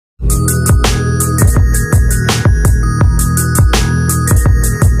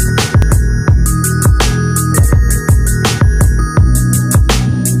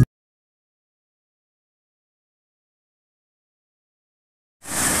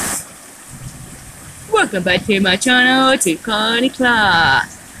Welcome back to my channel, to Kylie Clark.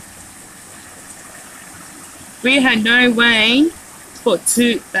 We had no rain for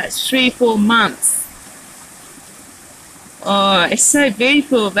 3-4 months. Oh, it's so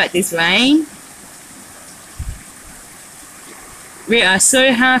beautiful about this rain. We are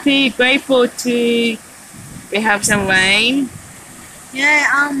so happy, grateful to have some rain.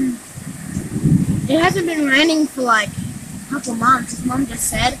 Yeah, it hasn't been raining for like a couple months, as Mom just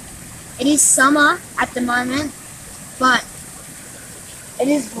said. It is summer at the moment, but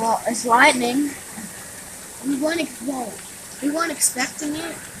it's lightning. We weren't expecting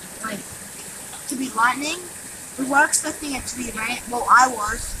it, like, to be lightning. We were expecting it to be rain. Well, I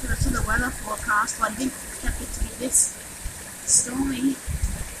was, because I saw the weather forecast, but I didn't expect it to be this stormy.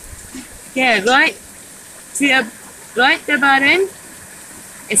 Yeah, like the button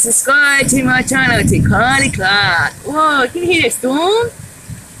and subscribe to my channel, to Kylie Clark. Whoa, can you hear the storm?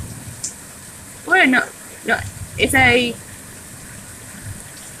 What no, it's a...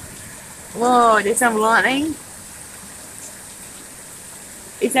 Whoa, there's some lightning.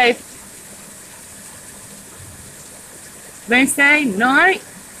 It's a Wednesday night.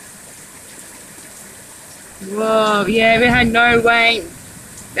 Whoa, yeah, we had no rain.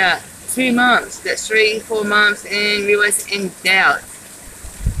 2 months, that's 3-4 months, and we was in doubt.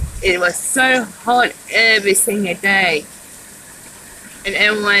 It was so hot every single day, and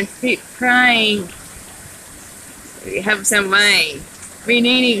everyone kept praying we have some rain. We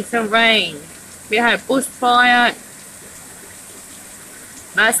needed some rain. We had bushfire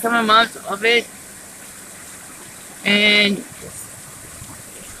last couple of months of it, and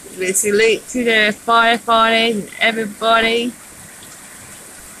we salute to the firefighters and everybody.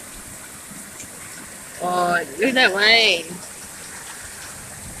 Oh, look at that rain.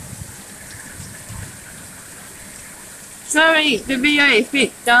 Sorry, the video is a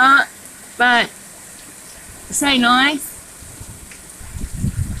bit dark, but it's so nice.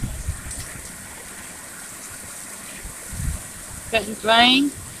 Got this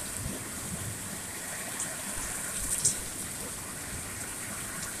rain.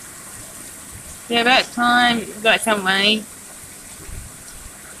 Yeah, about time we got some rain.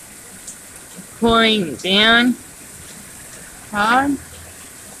 Pouring down hard.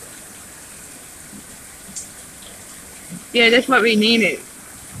 Yeah, that's what we needed.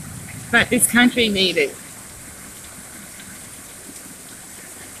 But this country needed.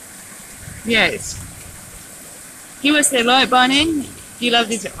 Yes. Give us the like button if you love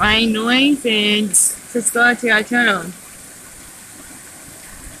this rain noise, and subscribe to our channel.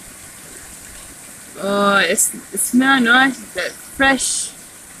 Oh, it smells nice. That fresh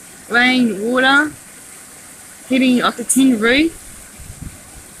rain water hitting off the tin roof.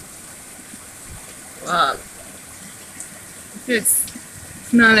 Wow. You could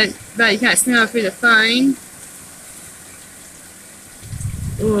smell it, but you can't smell it through the phone.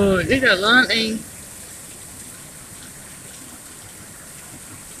 Oh, look at the lightning.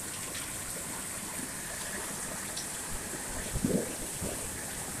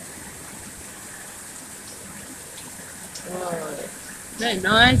 Oh, isn't that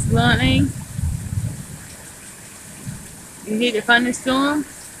nice, lightning? You hear the thunderstorm?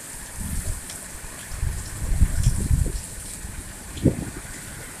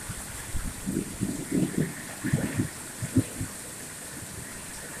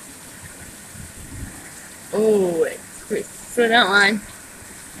 Oh, for that one.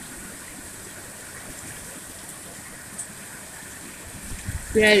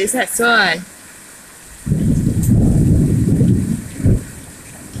 Yeah, it's that side.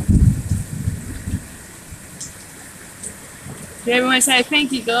 So everyone say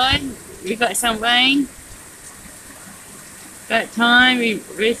thank you, God. We got some rain. That time we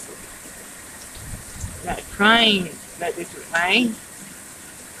like praying that this would rain.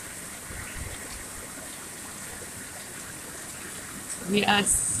 We are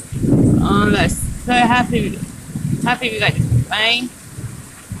so happy we got this rain.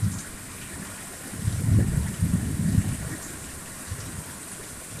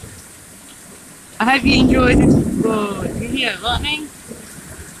 I hope you enjoyed this. Whoa, did you hear lightning?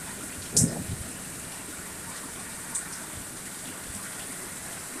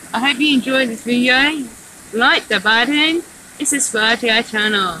 I hope you enjoyed this video. Like the button and subscribe to our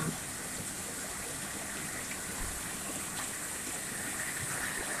channel.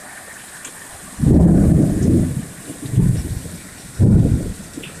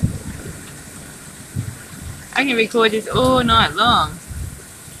 I can record this all night long.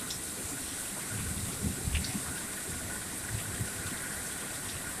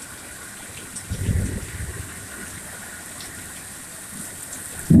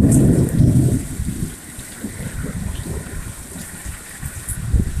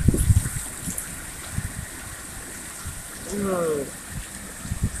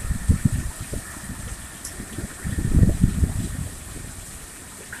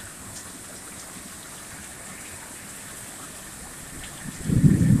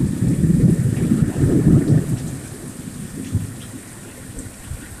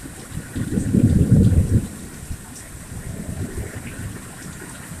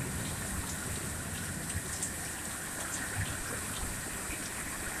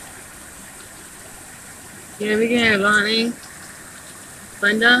 Yeah, we get lightning,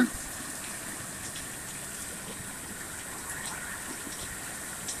 thunder.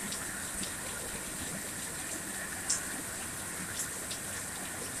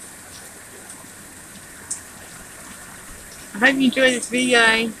 I hope you enjoyed this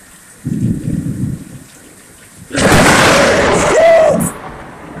video.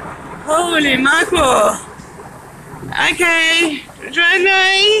 Holy mackerel! Okay,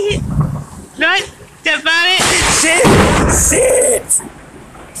 right, step on it. Sit.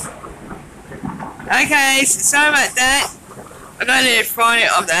 Okay, sorry about that. I got a little fright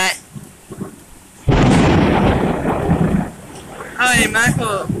of that. Holy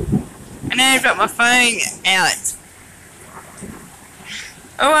mackerel! And then I got my phone out.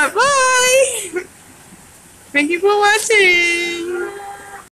 Alright, bye! Thank you for watching!